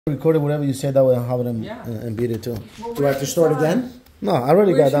Recording whatever you said, that way I'll have them and beat it too. Well, do I have to start again? No, I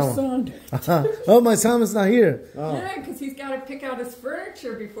already got that one. Oh, my son is not here. Oh. Yeah, because he's got to pick out his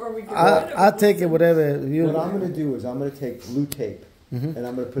furniture before we get I'll take it, whatever you. What I'm going to do is I'm going to take blue tape and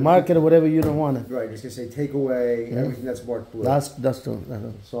I'm going to put mark it whatever you don't want it. Right, just going to say take away everything that's marked blue. That's true.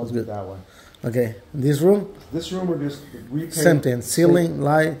 So I'll do it that way. Okay, this room. This room we're just repaint. Same thing, ceiling,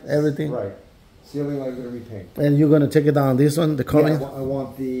 light, everything. Right, ceiling light we're going to repaint. And you're going to take it down. This one, the covering. Yeah, I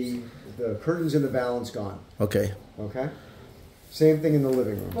want the curtains and the valance gone. Okay. Okay. Same thing in the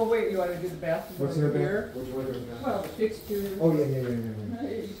living room. Well, wait, you want to do the bathroom What's over in the here? Which one? Well, the fixtures. Oh yeah. No,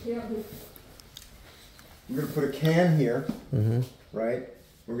 you can't do. We're going to put a can here, right?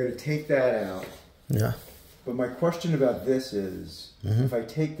 We're going to take that out. Yeah. But my question about this is, if I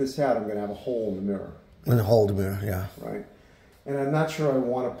take this out, I'm going to have a hole in the mirror. And hold the mirror, yeah. Right? And I'm not sure I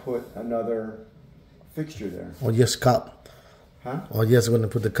want to put another fixture there. Or just cup. Huh? Or just going to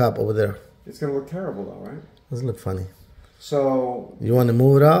put the cup over there. It's going to look terrible though, right? Doesn't look funny. So... You want to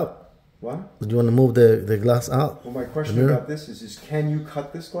move it out? What? Do you want to move the glass out? Well, my question about this is can you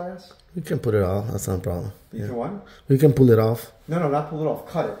cut this glass? We can put it off. That's not a problem. You can what? We can pull it off. No, not pull it off.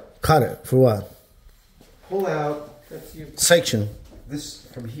 Cut it. Cut it. For what? Pull out section. This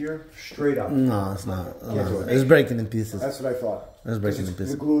from here straight up. No, it's not. It's breaking in pieces. That's what I thought. It's breaking in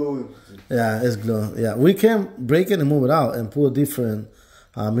pieces. The glue. Yeah, it's glue. Yeah, we can break it and move it out and put a different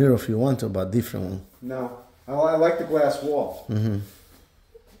mirror if you want to, but different one. No, I like the glass wall.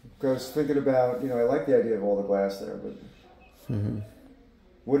 Because thinking about, I like the idea of all the glass there, but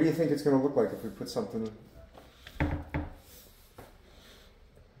what do you think it's going to look like if we put something?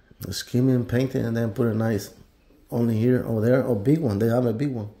 Scheme and paint it and then put a nice, only here, over there, or big one. They have a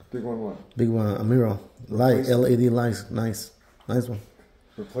big one. Big one what? Big one, a mirror. Light, LED lights, nice one.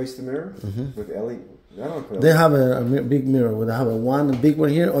 Replace the mirror with LED? They have a big mirror. Where they have a big one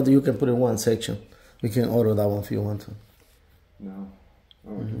here, or you can put in one section. We can order that one if you want to. No,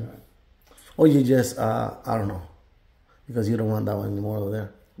 I won't do that. Or you just, I don't know, because you don't want that one anymore over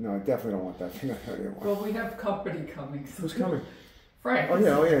there. No, I definitely don't want that thing. Well, we have company coming. So who's coming? Frank. Oh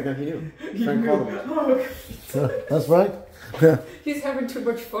yeah, no, he knew. Frank called him. Oh, okay. That's right. He's having too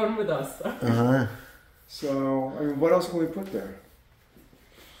much fun with us. So, I mean, what else can we put there?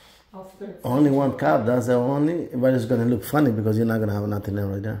 Only one cup. That's the only. But it's gonna look funny because you're not gonna have nothing there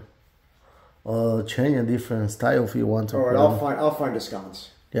right there. Or change a different style if you want to. All right, I'll find a sconce.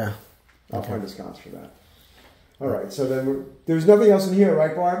 Yeah. I'll find a sconce for that. All right, so then there's nothing else in here,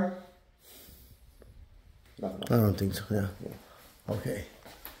 right, Barb? Nothing. I don't think so. Yeah. Okay.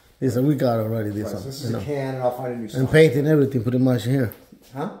 Listen, we got already this one. So this is a can, and I'll find a new sconce. And painting everything pretty much here.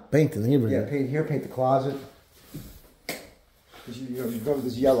 Huh? Painting everything. Yeah, paint here, paint the closet. You go with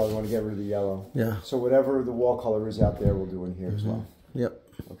this yellow, you want to get rid of the yellow. Yeah. So whatever the wall color is out there, we'll do in here as well. Yep.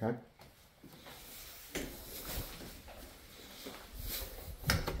 Okay.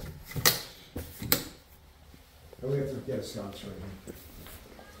 And we have to get a sconce right here.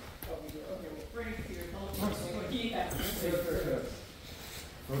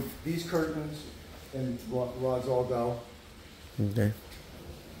 These curtains and rods all go. Okay.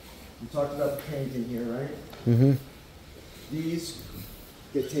 We talked about the painting here, right? These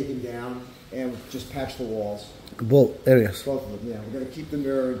get taken down and just patch the walls. Both areas. Both of them, yeah. We're going to keep the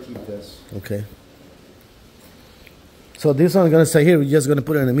mirror and keep this. Okay. So this one's going to stay here. We're just going to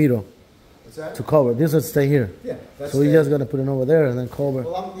put it in the middle. What's that? To cover. This will stay here. Yeah. So we're just going to put it over there and then cover.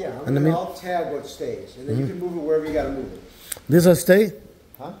 Well, I'll tag what stays. And then you can move it wherever you got to move it. This will stay?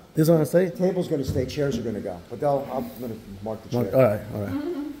 Huh? This one will stay? The table's going to stay. Chairs are going to go. But I'm going to mark the chair. All right.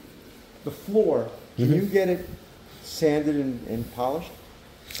 The floor, can you get it sanded and polished?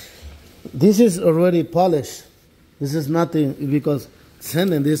 This is already polished. This is nothing because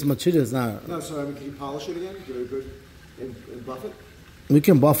sanding this material is not. No, so can you polish it again? Give it a good and buff it? We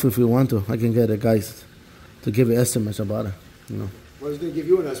can buff if we want to. I can get the guys to give you estimates about it. Well, I was going to give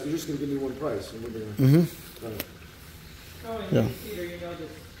you an estimate. You're just going to give me one price. And we're going to. Yeah. Peter, you know this.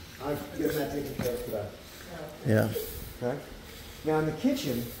 I've given that taken care of for that. Yeah. Okay. Now in the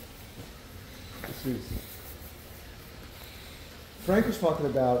kitchen, Frank was talking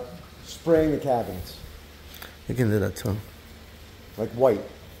about spraying the cabinets. You can do that too. Like white.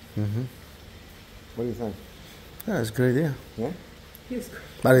 What do you think? Yeah, it's a great idea. Yeah?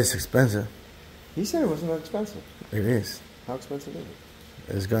 But it's expensive. He said it wasn't that expensive. It is. How expensive is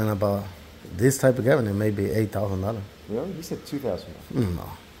it? It's going about, this type of cabinet maybe $8,000. Really? He said $2,000.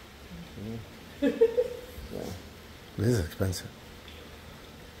 No. Yeah. This is expensive.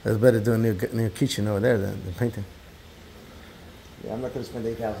 It's better doing a new kitchen over there than painting. Yeah, I'm not going to spend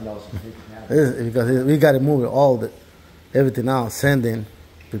 $8,000 on painting cabinets. Because we got to move everything out, sanding,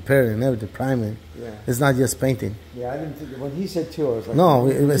 preparing and everything, priming. Yeah. It's not just painting. Yeah, I didn't think, when he said 2, I was like, No,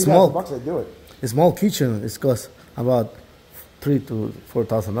 it's small. $3,000, I'd do it. A small kitchen, it costs about $3,000 to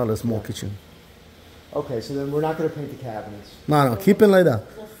 $4,000. Small kitchen. Okay, so then we're not going to paint the cabinets. No, keep it like that.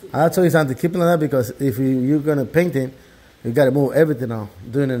 I'll tell you something, keep it like that because if you're going to paint it, you got to move everything now.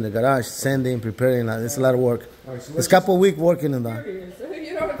 Doing it in the garage, sanding, preparing, it's a lot of work. All right, so It's a couple of weeks working on that. You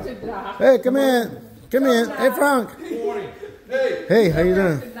don't have to knock. Hey, come in. Come in. Hey, Frank. Good morning. Hey, Hey, how you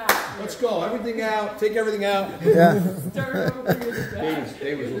doing? let's go. Everything out. Take everything out. Yeah.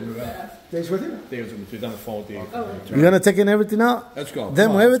 Dave was with me. Dave's with you? Dave was with me. He's on the phone with Dave. You going to take in everything out? Let's go.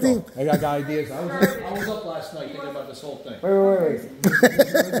 Demo everything? I got ideas. I was up last night thinking about this whole thing. Wait.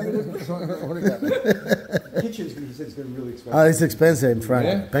 Kitchen's, he said it's going to be really expensive. Oh, it's expensive, Frank.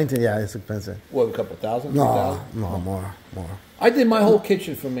 Yeah? Painting, yeah, it's expensive. What, a couple thousand? No, 3,000? no, more. I did my whole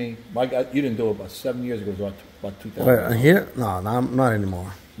kitchen for me. You didn't do it about 7 years ago. It was about 2,000. Where, here? No, not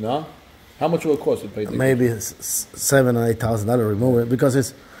anymore. No? How much will it cost to paint the Maybe $7,000 or $8,000 remove it because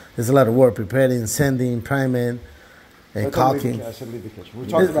it's a lot of work preparing, sanding, priming, and caulking. I said leave the kitchen. We're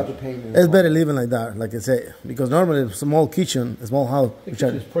talking about the paint. It's better living like that, like I say, because normally a small kitchen, a small house. The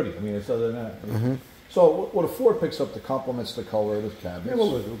kitchen's pretty. I mean, it's other than that. So what a floor picks up that complements the color of the cabinets. Yeah,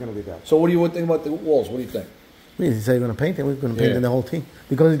 we're going to leave that. So what do you think about the walls? What do you think? We say you're going to paint it, we're going to paint Yeah. it the whole thing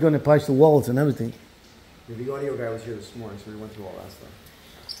because it's going to patch the walls and everything. The audio guy was here this morning, so we went through all that stuff.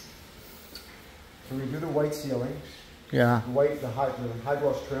 So we do the white ceiling, Yeah. the high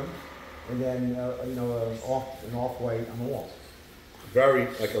gloss trim, and then an off white on the walls. Very,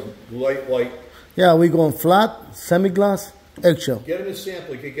 like a light white. Yeah, we going flat, semi-gloss, eggshell. Get him a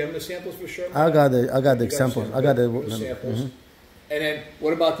sample. You can get him the samples for sure. I got the You examples. samples. I got The the samples. And then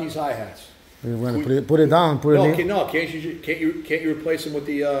what about these hi-hats? We want to put it down, put it in. Can't you replace them with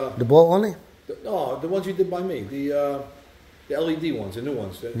the The ball only? the ones you did by me, the LED ones, the new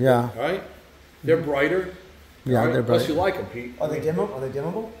ones. Yeah. All right. They're brighter. Yeah, all right? they're Plus bright. you like them, Pete. Are they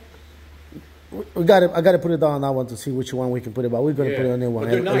dimmable? We got it. I got to put it down now one to see which one we can put it. But we're gonna put it on a new one.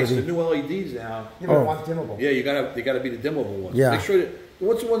 But they're nice. LED. The new LEDs now. Yeah, but I want dimmable. Yeah, they gotta be the dimmable ones. Yeah. Make sure that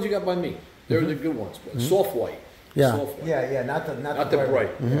what's the ones you got by me? They're the good ones. But soft white. Yeah. Soft white. Yeah, not Not the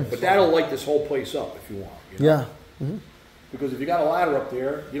bright. But that'll light this whole place up if you want. You know? Yeah. Because if you got a ladder up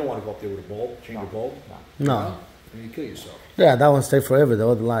there, you don't want to go up there with a bulb, change a bulb. No. And you kill yourself. Yeah, that one stay forever. The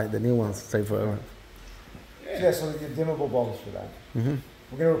other light, the new ones stay forever. Yeah, so the dimmable bulbs for that.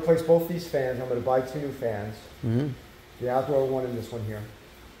 We're going to replace both these fans. I'm going to buy 2 new fans. The outdoor one and this one here.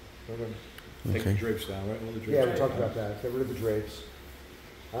 We're going to Take the drapes down, right? All the drapes Yeah, we down. talked about that. Get rid of the drapes.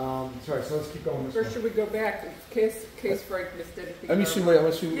 Sorry, so let's keep going this Or way. should we go back in case Frank missed anything? Let me see what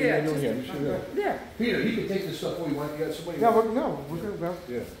you're doing here. just- Yeah. Peter, you can take this stuff where you want. You got somebody. Yeah, we're going to go.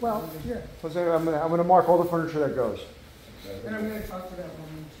 Yeah. Well, yeah. Plus, I'm going to mark all the furniture that goes. And I'm going to talk to that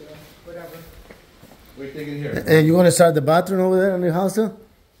woman too. Whatever. What are you thinking here? And you want to start the bathroom over there in your house too?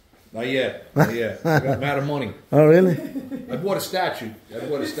 Not yet. Not yet. I got a amount of money. Oh, really? I bought a statue.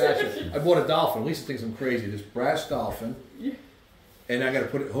 I bought a dolphin. Lisa thinks I'm crazy. This brass dolphin. And I got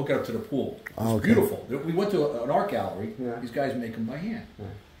to hook it up to the pool. It's okay. beautiful. We went to an art gallery. Yeah. These guys make them by hand.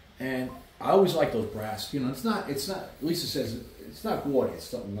 And I always like those brass. You know, it's not. Lisa says it's not gaudy. It's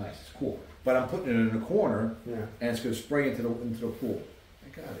something nice. It's cool. But I'm putting it in a corner, and it's going to spray into the pool.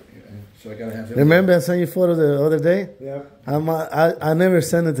 I got it. So I got to have him. Remember I sent you a photo the other day? Yeah. I never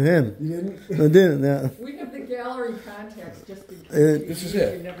sent it to him. You didn't? I didn't. Yeah. We have the gallery contacts just in case. This is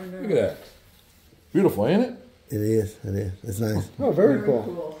it. You never know. Look at that. Beautiful, ain't it? It is. It is. It's nice. Oh, very Very cool.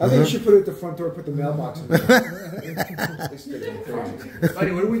 cool. I think you should put it at the front door, put the mailbox in there.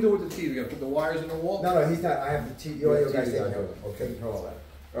 Buddy, what do we do with the TV? We got to put the wires in the wall? No, he's not. I have the TV. The audio The guy's TV's taking not over. good. Okay, control all that.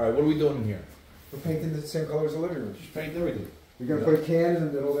 All right, what are we doing in here? We're painting the same color as the living room. Just paint everything. We're going to put a can in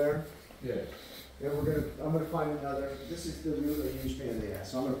the middle there. Yeah. Then I'm going to find another. This is the really huge pain in the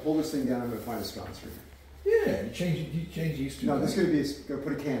ass. So I'm going to pull this thing down. I'm going to find a sconce for you. Yeah, you change these two. No, this is going to be. Going to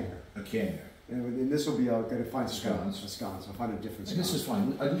put a can here. a can there. And this will be. I'm going to find a Sconce. sconce. I'll find a different And sconce. this is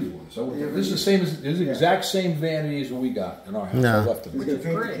fine. I leave one. So Yeah, this is the same as this is the exact same vanity as what we got in our house. No. I left He's them. going to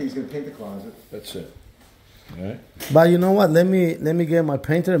paint. great. He's going to paint the closet. That's it. All right. But you know what? Let me get my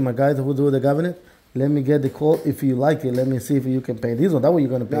painter, my guy who do the cabinet. Let me get the quote. If you like it, let me see if you can paint this one. That way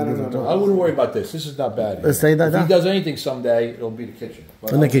you're gonna paint No, this no, one no, too. I wouldn't worry about this. This is not bad. Let's say that If down. he does anything someday, it'll be the kitchen.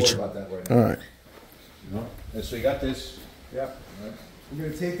 But In the I won't kitchen. worry about that right now. All right. You know? And so you got this. Yep. Right. We're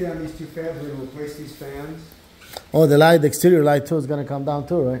going to take down these 2 fans. We're going to replace these fans. Oh, the light, the exterior light too is gonna come down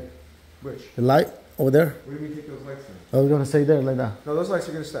too, right? Which? The light over there. Where do we take those lights down? I was gonna stay there like that. No, those lights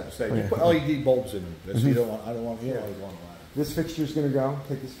are going to stay. Say, you put LED bulbs in them. That's you don't want. I don't want. You don't want This fixture's going to go.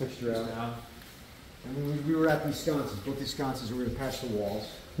 Take this fixture out. now. And then we were at these sconces. Both these sconces, we're going to patch the walls.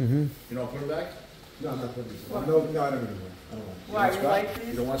 You don't put them back? No, I'm not putting these. No, I don't even want. I don't want. Why, you like You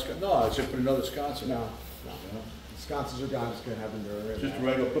these? don't want sconces? No, I just put another sconce in. No, no. The sconces are gone. It's gonna have them there. Just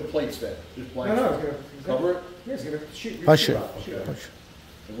regular, put plates there. Just blank. No, it's gonna Cover it? Yeah, it's gonna shoot. Push it. Okay.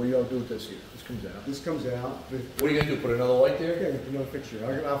 And what are you gonna do with this here? This comes out. This comes out. What are you gonna do? Put another light there? Yeah, another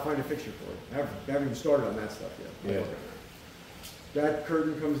fixture. I'll find a fixture for it. I haven't even started on that stuff yet. Yeah. That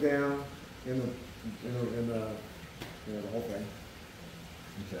curtain comes down in the whole thing.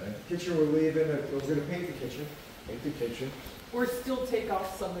 Okay. Kitchen we're leaving. We're gonna paint the kitchen. Paint the kitchen. Or still take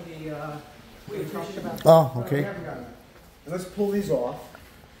off some of the, we talked about. Oh, We okay. haven't gotten that. And let's pull these off.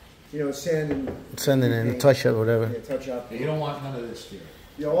 You know, sand and Send it in, repaint. touch up, whatever. Yeah, touch up. Yeah, you don't want none of this here.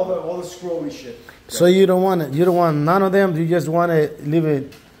 Yeah, all the scrolly shit. So you don't want it. You don't want none of them. You just want to leave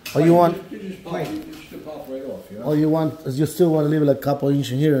it, or you want, You just pop, you just pop right off, you know? or you want, you still want to leave it like a couple inches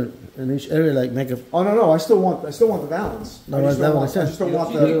here in each area, like make it. Oh no, I still want the balance. No, I just that's don't what want, I said. I just don't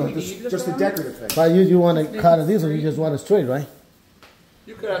want just the decorative thing. But you want to cut it this, or you just want it straight, right?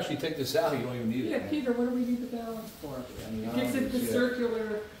 You could actually take this out, you don't even need Yeah, it. Peter, what do we need the balance for? I mean, It I gives don't it the see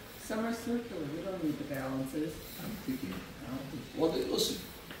circular, semi-circular, we don't need the balances. I'm thinking, well, listen,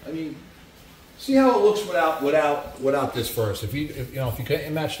 I mean, see how it looks without this first. If you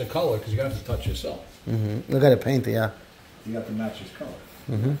can't match the color, because you have to touch yourself. Mm-hmm. You got to paint it, yeah. You have to match his color.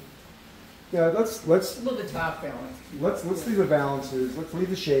 Mm-hmm. Yeah, let's Well, the top balance. leave the balances. Let's leave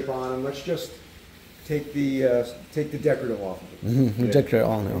the shape on them. Let's just take the decorative off of it. Mm-hmm. Reject it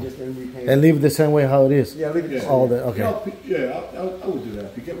all And now. just and repaint. And leave it the same way how it is. Yeah, leave it the same. All the, okay. I would do that.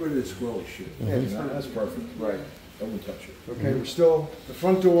 If you get rid of this squirrely shit, Yeah, it's fine. that's perfect. Right. I wouldn't touch it. Okay, we're still the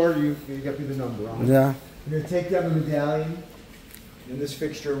front door. You got me the number on. Yeah, We're gonna take down the medallion and this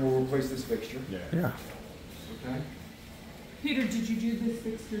fixture, and we'll replace this fixture. yeah. Okay. Peter, did you do this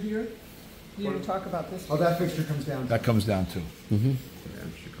fixture here? You didn't talk about this? Oh, that fixture comes down. That comes down too. Mm-hmm. Yeah,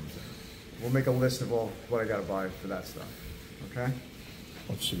 that shit comes down. We'll make a list of all what I gotta buy for that stuff. Okay.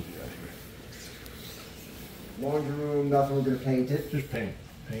 Let's see what we got here. Laundry room, nothing. We're gonna paint it. Just paint.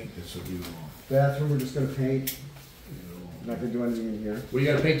 Paint this will be wrong. Bathroom, we're just gonna paint. Not gonna do anything in here. What do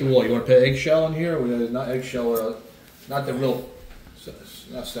you gotta paint the wall? You wanna put eggshell in here? Or not eggshell, not the real,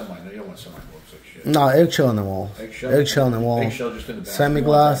 not semi, no, you don't want semi, it looks like shit. No, eggshell on the wall. Eggshell? Eggshell on the wall. Eggshell just in the back.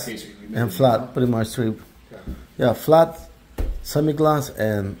 Semi-gloss You want that piece of and humidity, flat, pretty much three. Okay. Yeah, flat, semi-gloss,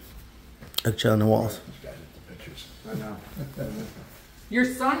 and eggshell on the walls. These guys with the pictures. I know. Your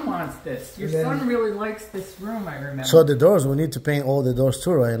son wants this. Your And then- son really likes this room, I remember. So the doors, we need to paint all the doors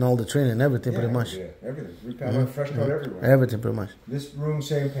too, right? And all the trim and everything, pretty Yeah, much. Yeah, everything. Repaint, fresh coat everywhere. Everything, pretty much. This room,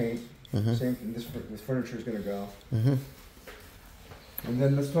 same paint. Same. This furniture is gonna go. Mm-hmm. And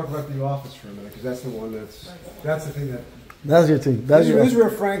then let's talk about the office for a minute, because that's the one that's the thing that. That's your thing. That's This your. is where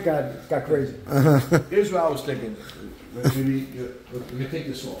Frank got crazy. Here's what I was thinking. Maybe you take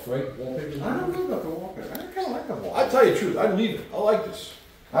this off, right? Wallpaper. I don't know about the wallpaper. I kind of like the wall. I tell you the truth, I leave it. I like this.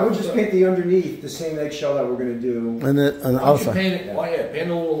 I would just paint the underneath, the same eggshell that we're gonna do. And the Why don't you outside. paint it? Why, yeah,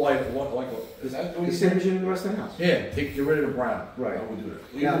 paint a little light. Is that what The you same said? as in the rest of the house. Yeah, get rid of the brown. Right. I would do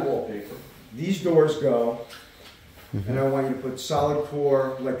that. Leave Yeah. the wallpaper. These doors go, and I want you to put solid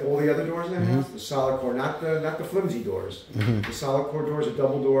core, like all the other doors in the house. The solid core, not the flimsy doors. The solid core doors, a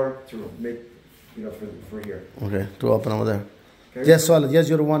double door to make, for here. Okay, to open over there. Okay? Yes, solid. Yes,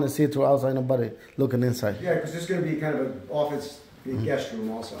 you don't want to see it through outside, nobody looking inside. Yeah, because this is going to be kind of an office, guest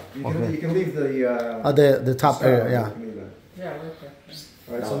room also. You can, Okay. you can leave the. The top style, area, you yeah. can leave that. Yeah, okay.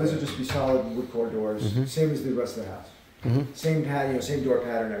 All right, so this would just be solid wood core doors, same as the rest of the house. Same pattern, same door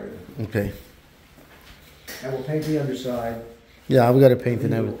pattern, everything. Okay. And we'll paint the underside. Yeah, we got to paint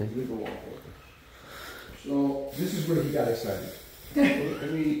and Leave the- everything. leave the wallpaper. So, This is where he got excited.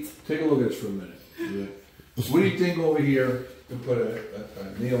 let me take a look at this for a minute. What do you think over here to put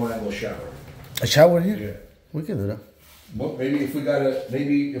a neo-angle shower? A shower here? Yeah. We can do that. Well, maybe if we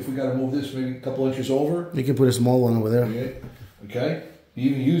gotta move this maybe a couple inches over. You can put a small one over there. Okay. You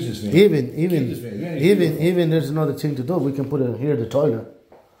even use this van. Even there's another thing to do. We can put it here, the toilet.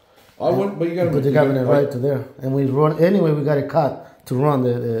 I wouldn't, but you gotta Put the cabinet right to there. And we run, anyway, we got it cut to run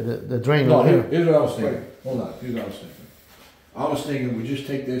the drain No, over here. here's what I was thinking. Hold on. Here's what I was thinking. I was thinking we just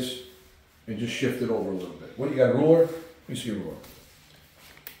take this and just shift it over a little bit. What, you got a ruler? Let me see a ruler.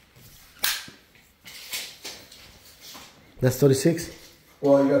 That's 36?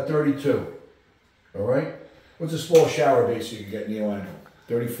 Well, you got 32. All right? What's a small shower base you can get neo-angle?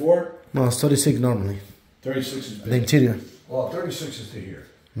 34? No, it's 36 normally. 36 is The big. interior. Well, 36 is to here.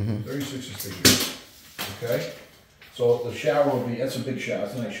 36 is to here. Okay? So the shower will be, that's a big shower,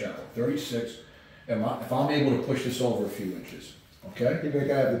 that's a nice shower. 36. If I'm able to push this over a few inches, Okay? You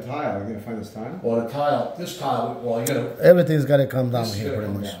gotta have the tile. You're gonna find this tile? Well, this tile, well, you gotta. Everything's got to come down This is here gonna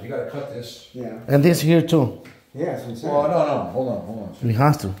pretty come much. down. You gotta cut this. Yeah. And this here too. Yeah, that's what I'm saying. Well, no, hold on. We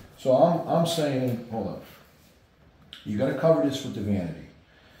have to. So I'm saying, hold on. You gotta cover this with the vanity.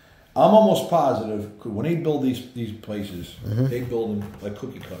 I'm almost positive, 'cause when they build these places, they build them like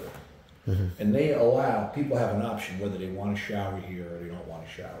cookie cutter. And they allow, people have an option whether they want to shower here or they don't want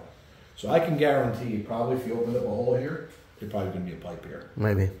to shower. So I can guarantee you, probably if you open up a hole here, there's probably gonna be a pipe here.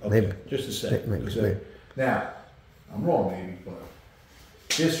 Maybe. Okay, Maybe. just to say. Maybe, Because, maybe. Now, I'm wrong maybe, but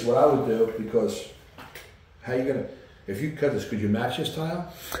this what I would do, because how you gonna, if you cut this, could you match this tile?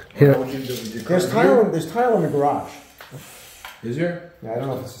 Or Here. how would you do- would you cut There's it tile. here? There's tile in the garage. Is there? Yeah, I don't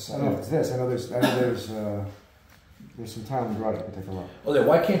know if it's this. I know there's some tile in the garage. I can take a look. Oh, then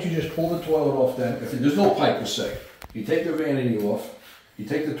why can't you just pull the toilet off then? If there's no pipe per se, you take the vanity off, you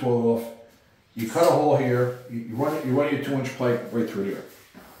take the toilet off, you cut a hole here, you run your 2-inch pipe right through there.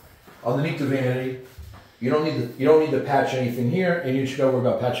 Underneath the vanity, you don't need to patch anything here, and you should go worry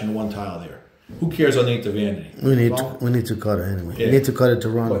about patching the one tile there. Who cares underneath the vanity? We need to cut it anyway. Yeah. We need to cut it to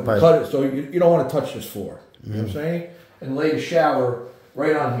run the But pipe. cut it so you don't want to touch this floor. You know what I'm saying? And lay the shower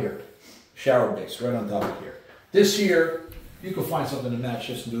right on here. Shower base right on top of here. This here, you can find something to match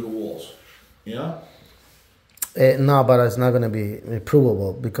this and do the walls. You know? No, but it's not going to be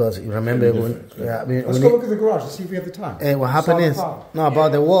provable because you remember It'll be when. different, Yeah, Let's go look at the garage. Let's see if we have the tile. what happened is no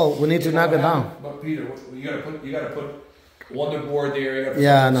about the wall. We need to knock it down. But Peter, you gotta put wonderboard there. You gotta put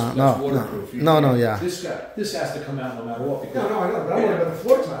Yeah, something no, that's no, waterproof. no, no, yeah. This has to come out no matter what. No, I know, but I want about the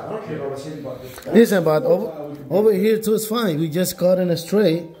floor tile. I don't care about what's in the Listen, but over here too is fine. We just cut in a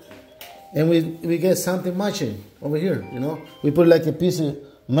straight, and we get something matching over here. You know, we put like a piece of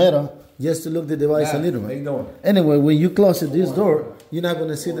metal just to look the device a little bit. Anyway, when you close this door, you're not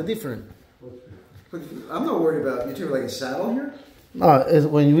gonna see the difference. I'm not worried about you. Like a saddle here. No,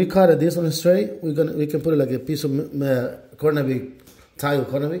 when we cut this one straight, we can put it like a piece of corner tile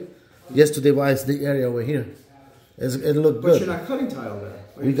corner just to devise the area over here. It look But good. you're not cutting tile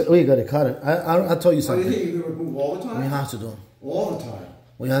there. We got to cut it. I told you So you something. think you can remove all the tile? We have to do. All the tile.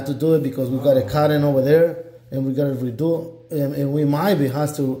 We have to do it because we got a cutting over there, and we got to redo. And we might be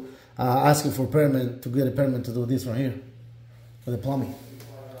has to asking for permit to get a permit to do this right here for the plumbing.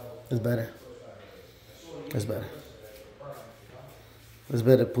 It's better. It's better. It's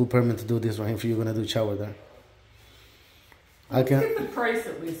better pull permit to do this right here if you're gonna do shower there. I can. Get the price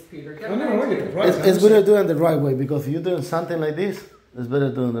at least, Peter. Get I an know, I idea. get the price. It's better doing it the right way because if you're doing something like this, it's better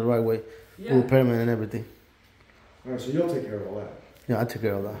doing it the right way. Yeah. Pull permit and everything. All right, so you'll take care of all that. Yeah, I take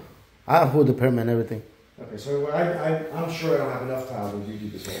care of that. I pull the permit and everything. Okay, so I'm sure I don't have enough tile to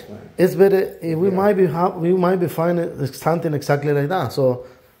redo this whole thing. It's better. We might be finding something exactly like that. So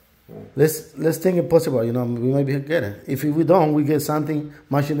let's think it possible. You know, we might be get it. If we don't, we get something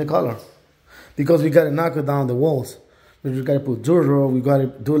matching the color, because we got to knock it down the walls. We got to put duro. We got to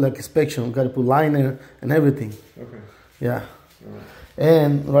do like inspection. We got to put liner and everything. Okay. Yeah. All right.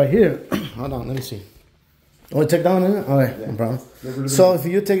 And right here, hold on. Let me see. Oh, take down it. All right, no problem. So if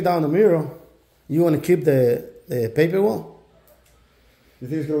you take down the mirror, you want to keep the paper wall. You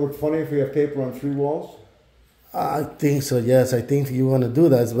think it's gonna look funny if we have paper on 3 walls? I think so, yes. I think if you want to do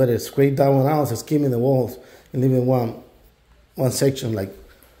that, it's better scrape that one out and skim in the walls and leave it one section, like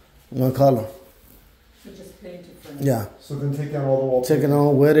one color. So just paint it for Yeah. So then take down all the walls. Take it out,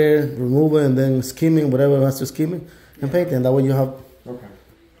 wet it, remove it, and then skimming, whatever has to skim it, and paint it. And that way you have Okay.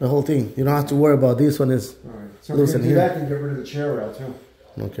 the whole thing. You don't have to worry about this one is All right. So loose if in we do here. that, then get rid of the chair rail too.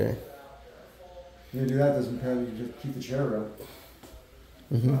 Okay. If you do that, doesn't matter. You just keep the chair rail.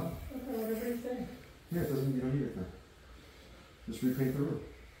 Mm-hmm. Okay, whatever you say. Yeah, it doesn't. You don't need it then. Just repaint the roof.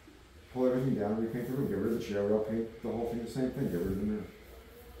 Pull everything down, repaint the roof. Get rid of the chair rail. Paint the whole thing the same thing. Get rid of the mirror.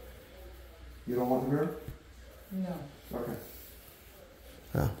 You don't want the mirror? No. Okay.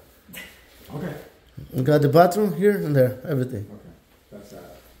 Yeah. Okay. You got the bathroom here and there, everything. Okay. That's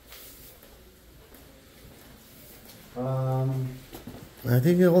that. I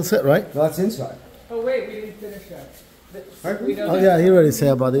think you're all set, right? That's inside. Oh wait, we didn't finish that. Right, We don't Oh yeah, he already said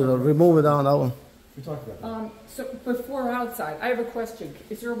about it. Remove it down that one. We talked about that. So before outside, I have a question.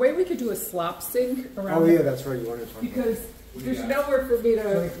 Is there a way we could do a slop sink around? Oh yeah, that's right. You wanted to talk about Because there's nowhere for me to.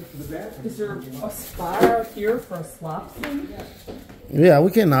 the bathroom. Is there a spot out here for a slop sink? Yeah,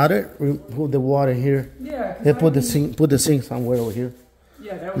 we can add it. Remove the water here. Yeah. 'cause They I put the didn't- sink. Put the sink somewhere over here.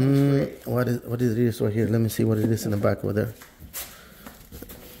 Yeah, that would be great. What is this right here? Let me see what it is in the back over there.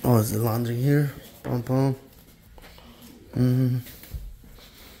 Oh, it's the laundry here. Pom pom.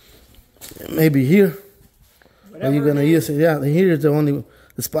 Maybe here. Are you Whatever gonna it is, use it? Yeah, here is the only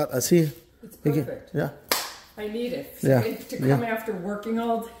the spot I see. It's We can- perfect. yeah. I need it. Yeah, To come after working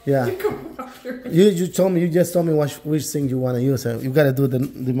all day. Yeah. To come after. You just told me which thing you want to use. You got to do the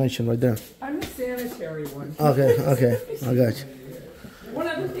dimension right there. I'm the sanitary one. Okay, I got you. One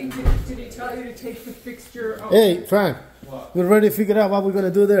other thing, did he tell you to take the fixture? Oh, Hey, Frank, we already figured out what we're gonna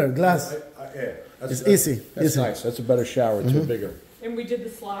do there. Glass. Yeah. It's easy. That's Easy. nice. That's a better shower. It's bigger. And we did the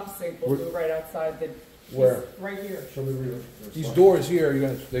slab sink. We'll do right outside the. Where? Right here. Show me where These doors here,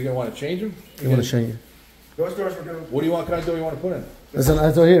 they're gonna want to change them. You want to change it? Those doors we're gonna. What do you want? Kind of door you want to put in? There's an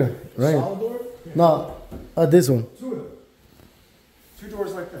right here, right? Solid door? No, this one. Two of them. Two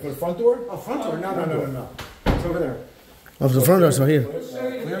doors like For the this. front door? Oh, front door? No. It's over there. Of the front doors right here. We'll show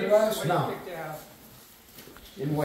you the Clear picture glass? what No. he picked out. In